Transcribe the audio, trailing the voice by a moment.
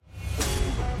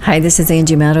Hi, this is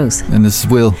Angie Meadows. And this is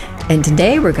Will. And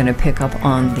today we're going to pick up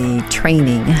on the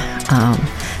training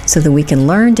so that we can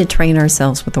learn to train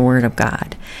ourselves with the Word of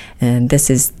God. And this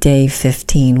is day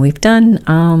 15. We've done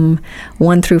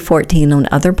 1 through 14 on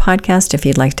other podcasts if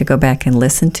you'd like to go back and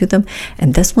listen to them.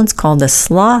 And this one's called The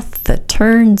Sloth That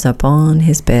Turns Upon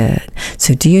His Bed.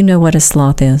 So do you know what a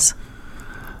sloth is?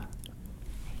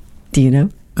 Do you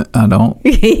know? I don't.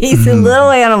 He's a little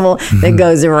animal that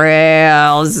goes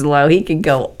real slow. He can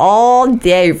go all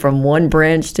day from one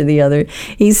branch to the other.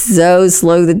 He's so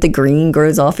slow that the green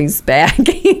grows off his back.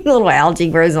 Little algae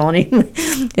grows on him.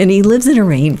 And he lives in a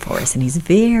rainforest, and he's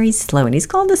very slow, and he's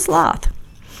called a sloth.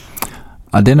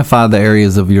 Identify the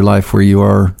areas of your life where you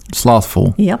are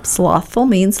slothful. Yep, slothful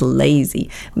means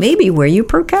lazy. Maybe where you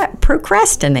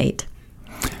procrastinate.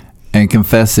 And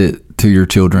confess it to your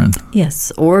children.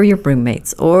 Yes, or your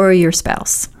roommates, or your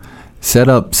spouse. Set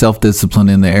up self-discipline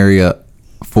in the area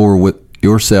for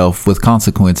yourself with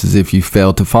consequences if you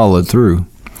fail to follow through.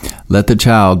 Let the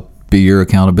child be your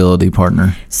accountability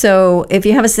partner. So if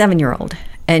you have a 7-year-old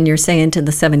and you're saying to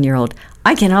the 7-year-old,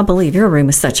 I cannot believe your room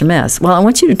is such a mess. Well, I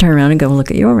want you to turn around and go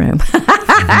look at your room.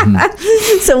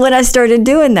 So when I started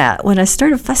doing that, when I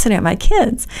started fussing at my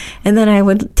kids, and then I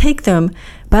would take them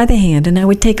by the hand and I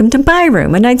would take them to my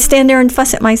room, and I'd stand there and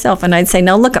fuss at myself, and I'd say,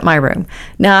 now look at my room.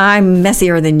 Now I'm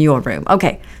messier than your room.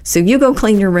 Okay, so you go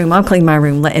clean your room, I'll clean my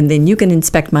room, and then you can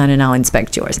inspect mine and I'll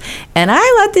inspect yours. And I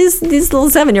let this little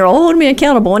 7-year-old hold me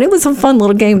accountable, and it was a fun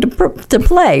little game to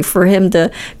play for him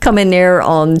to come in there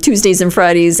on Tuesdays and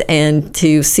Fridays and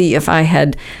to see if I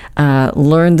had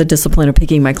learned the discipline of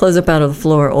picking my clothes up out of the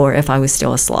floor or if I was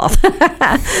still a sloth.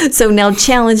 So now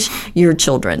challenge your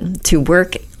children to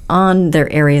work on their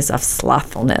areas of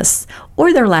slothfulness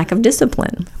or their lack of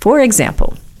discipline. For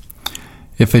example,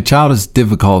 if a child is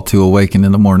difficult to awaken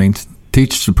in the morning,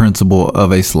 teach the principle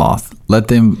of a sloth. Let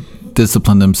them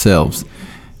discipline themselves.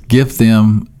 Give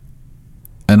them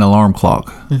an alarm clock.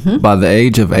 Mm-hmm. By the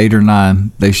age of 8 or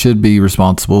 9, they should be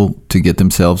responsible to get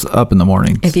themselves up in the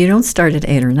morning. If you don't start at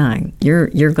 8 or 9, you're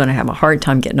going to have a hard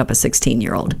time getting up a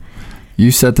 16-year-old. You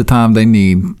set the time they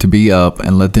need to be up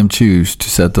and let them choose to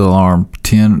set the alarm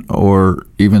 10 or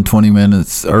even 20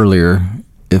 minutes earlier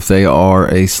if they are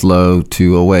slow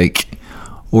to awake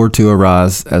or to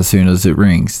arise as soon as it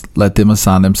rings. Let them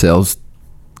assign themselves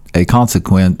a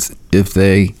consequence if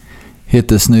they hit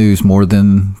the snooze more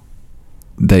than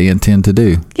they intend to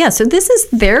do. Yeah, so this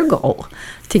is their goal,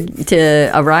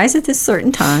 to arise at this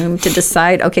certain time, to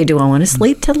decide, okay, do I want to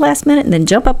sleep till the last minute and then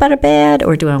jump up out of bed,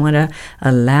 or do I want to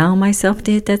allow myself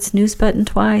to hit that snooze button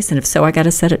twice? And if so, I got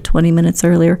to set it 20 minutes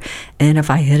earlier. And if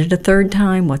I hit it a third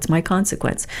time, what's my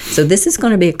consequence? So this is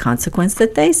going to be a consequence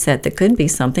that they set that could be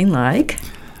something like...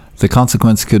 The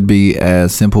consequence could be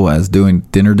as simple as doing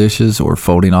dinner dishes or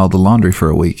folding all the laundry for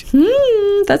a week.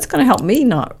 That's going to help me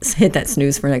not hit that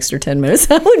snooze for an extra 10 minutes.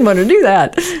 I wouldn't want to do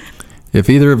that. If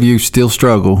either of you still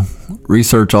struggle,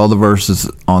 research all the verses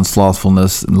on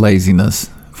slothfulness and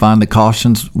laziness. Find the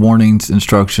cautions, warnings,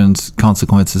 instructions,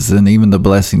 consequences, and even the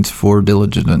blessings for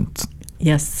diligence.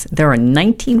 Yes, there are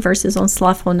 19 verses on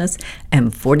slothfulness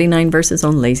and 49 verses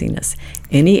on laziness.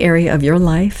 Any area of your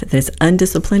life that is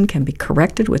undisciplined can be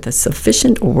corrected with a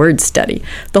sufficient word study.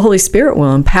 The Holy Spirit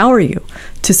will empower you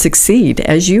to succeed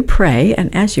as you pray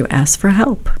and as you ask for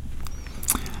help.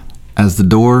 As the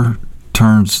door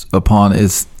turns upon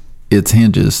its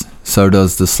hinges, so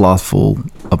does the slothful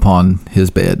upon his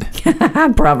bed.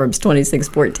 Proverbs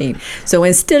 26:14. So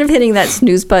instead of hitting that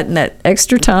snooze button that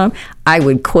extra time, I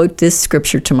would quote this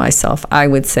scripture to myself. I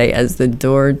would say, as the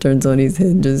door turns on his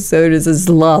hinges, so does a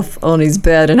sloth on his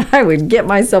bed. And I would get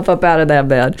myself up out of that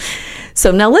bed.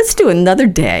 So now let's do another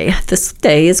day. This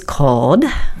day is called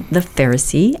the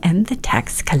Pharisee and the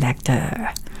Tax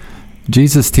Collector.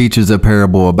 Jesus teaches a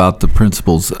parable about the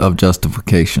principles of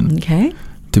justification. Okay.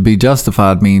 To be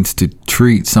justified means to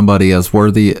treat somebody as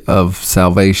worthy of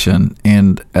salvation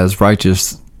and as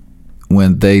righteous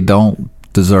when they don't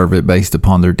deserve it based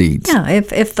upon their deeds. Yeah,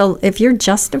 if you're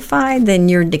justified, then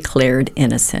you're declared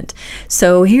innocent.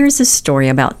 So here's a story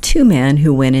about 2 men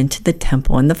who went into the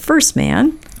temple. And the first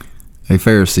man, a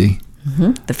Pharisee.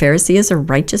 Mm-hmm, the Pharisee is a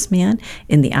righteous man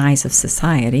in the eyes of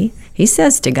society. He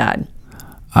says to God,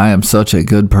 I am such a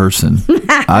good person.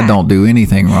 I don't do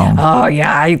anything wrong. Oh,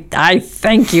 yeah, I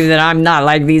thank you that I'm not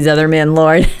like these other men,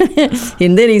 Lord.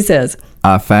 And then he says,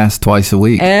 I fast twice a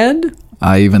week. And?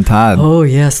 I even tithe. Oh,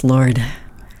 yes, Lord.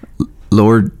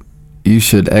 Lord, you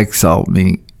should exalt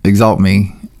me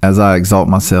as I exalt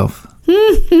myself.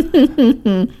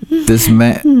 This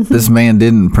man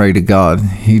didn't pray to God.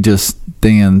 He just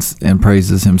stands and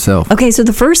praises himself. Okay, so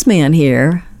the first man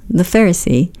here, the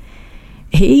Pharisee,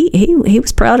 he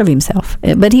was proud of himself.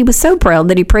 But he was so proud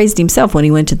that he praised himself when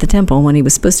he went to the temple when he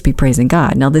was supposed to be praising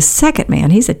God. Now, this second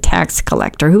man, he's a tax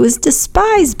collector who is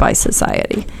despised by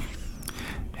society.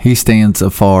 He stands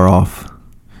afar off.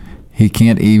 He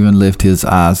can't even lift his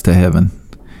eyes to heaven.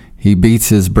 He beats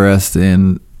his breast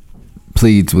and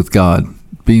pleads with God,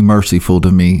 "Be merciful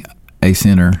to me, a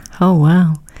sinner." Oh,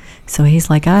 wow. So he's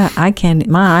like, I can't,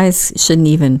 my eyes shouldn't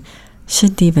even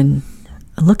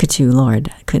look at you,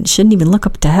 Lord. Shouldn't even look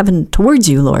up to heaven towards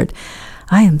you, Lord.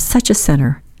 I am such a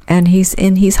sinner. And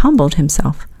he's humbled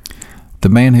himself. The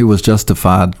man who was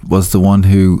justified was the one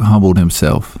who humbled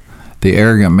himself. The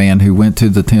arrogant man who went to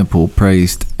the temple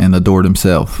praised and adored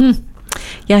himself.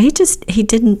 Yeah, he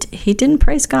didn't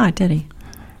praise God, did he?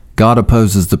 God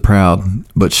opposes the proud,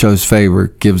 but shows favor,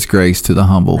 gives grace to the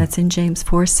humble. That's in James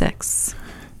 4:6.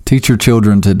 Teach your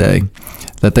children today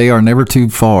that they are never too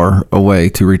far away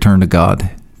to return to God.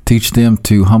 Teach them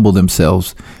to humble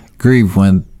themselves, grieve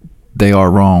when they are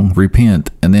wrong, repent,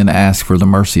 and then ask for the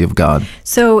mercy of God.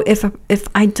 So if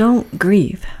I don't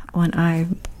grieve when I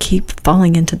keep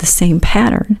falling into the same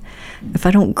pattern, if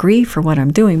I don't grieve for what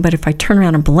I'm doing, but if I turn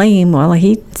around and blame, well,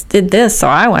 he did this, so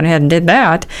I went ahead and did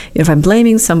that. If I'm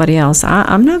blaming somebody else,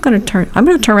 I'm going to turn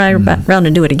around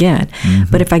and do it again.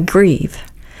 Mm-hmm. But if I grieve,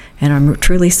 and I'm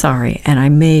truly sorry, and I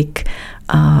make,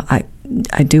 I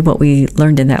do what we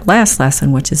learned in that last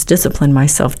lesson, which is discipline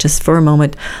myself just for a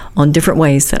moment on different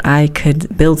ways that I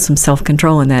could build some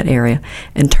self-control in that area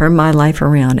and turn my life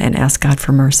around and ask God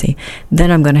for mercy.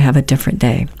 Then I'm going to have a different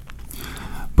day.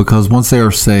 Because once they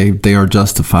are saved, they are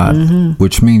justified,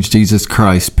 which means Jesus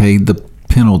Christ paid the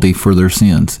penalty for their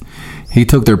sins. He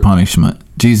took their punishment.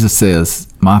 Jesus says,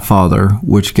 "My Father,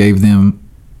 which gave them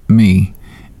me,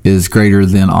 is greater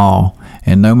than all,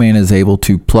 and no man is able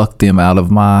to pluck them out of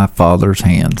my Father's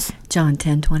hands." John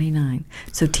 10:29.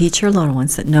 So teach your little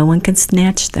ones that no one can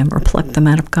snatch them or pluck them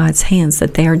out of God's hands,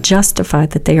 that they are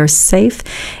justified, that they are safe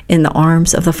in the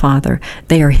arms of the Father.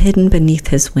 They are hidden beneath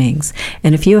his wings.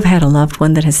 And if you have had a loved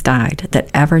one that has died that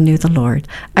ever knew the Lord,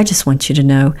 I just want you to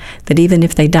know that even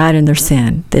if they died in their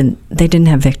sin, then they didn't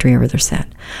have victory over their sin.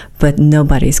 But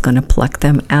nobody's going to pluck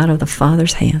them out of the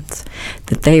Father's hands,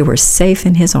 that they were safe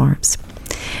in his arms.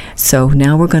 So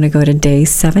now we're going to go to day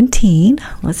 17.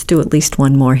 Let's do at least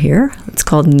one more here. It's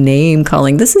called name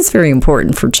calling. This is very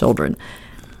important for children.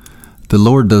 The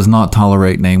Lord does not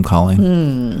tolerate name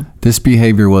calling. This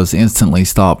behavior was instantly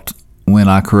stopped when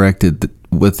I corrected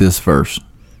with this verse.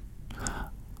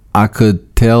 I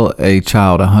could tell a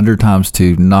child 100 times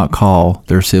to not call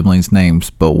their siblings names,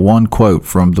 but one quote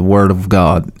from the Word of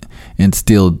God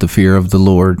instilled the fear of the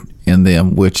Lord in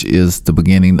them, which is the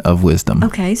beginning of wisdom.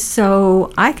 Okay,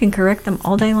 so I can correct them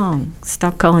all day long.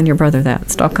 Stop calling your brother that.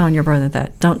 Stop calling your brother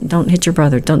that. Don't hit your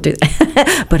brother. Don't do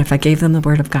that. But if I gave them the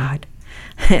Word of God,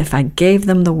 if I gave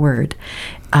them the Word,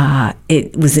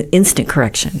 it was an instant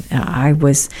correction. I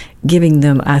was giving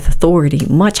them authority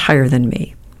much higher than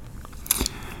me.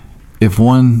 If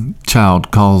one child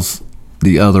calls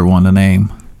the other one a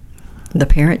name, the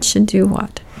parent should do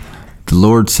what? The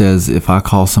Lord says, if I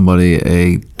call somebody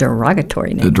a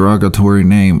derogatory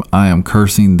name, I am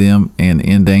cursing them and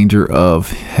in danger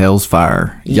of hell's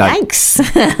fire. Yikes.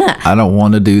 I don't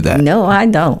want to do that. No, I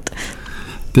don't.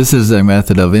 This is a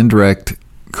method of indirect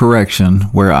correction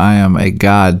where I am a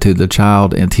guide to the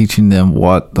child and teaching them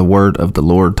what the word of the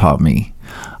Lord taught me.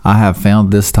 I have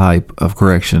found this type of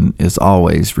correction is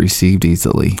always received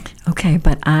easily. Okay,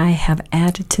 but I have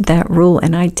added to that rule,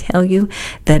 and I tell you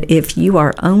that if you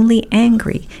are only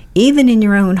angry, even in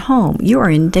your own home, you are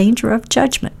in danger of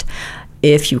judgment.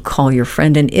 If you call your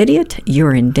friend an idiot, you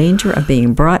are in danger of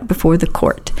being brought before the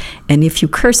court. And if you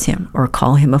curse him or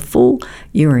call him a fool,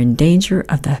 you are in danger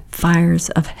of the fires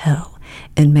of hell.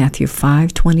 In Matthew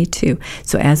 5:22.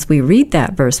 So as we read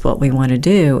that verse, what we want to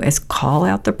do is call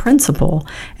out the principle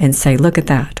and say, look at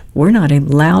that. We're not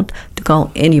allowed to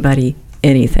call anybody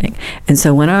anything. And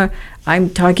so when I'm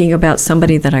talking about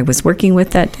somebody that I was working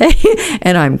with that day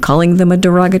and I'm calling them a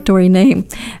derogatory name,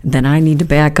 then I need to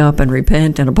back up and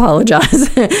repent and apologize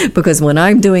because when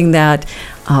I'm doing that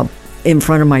in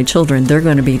front of my children, they're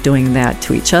going to be doing that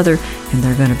to each other and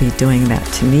they're going to be doing that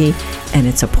to me, and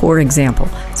it's a poor example.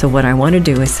 So what I want to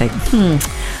do is say,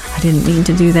 I didn't mean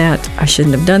to do that. I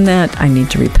shouldn't have done that. I need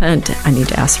to repent. I need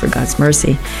to ask for God's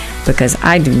mercy because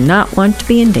I do not want to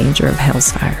be in danger of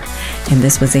hell's fire. And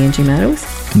this was Angie Meadows.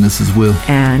 And this is Will.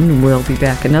 And we'll be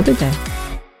back another day.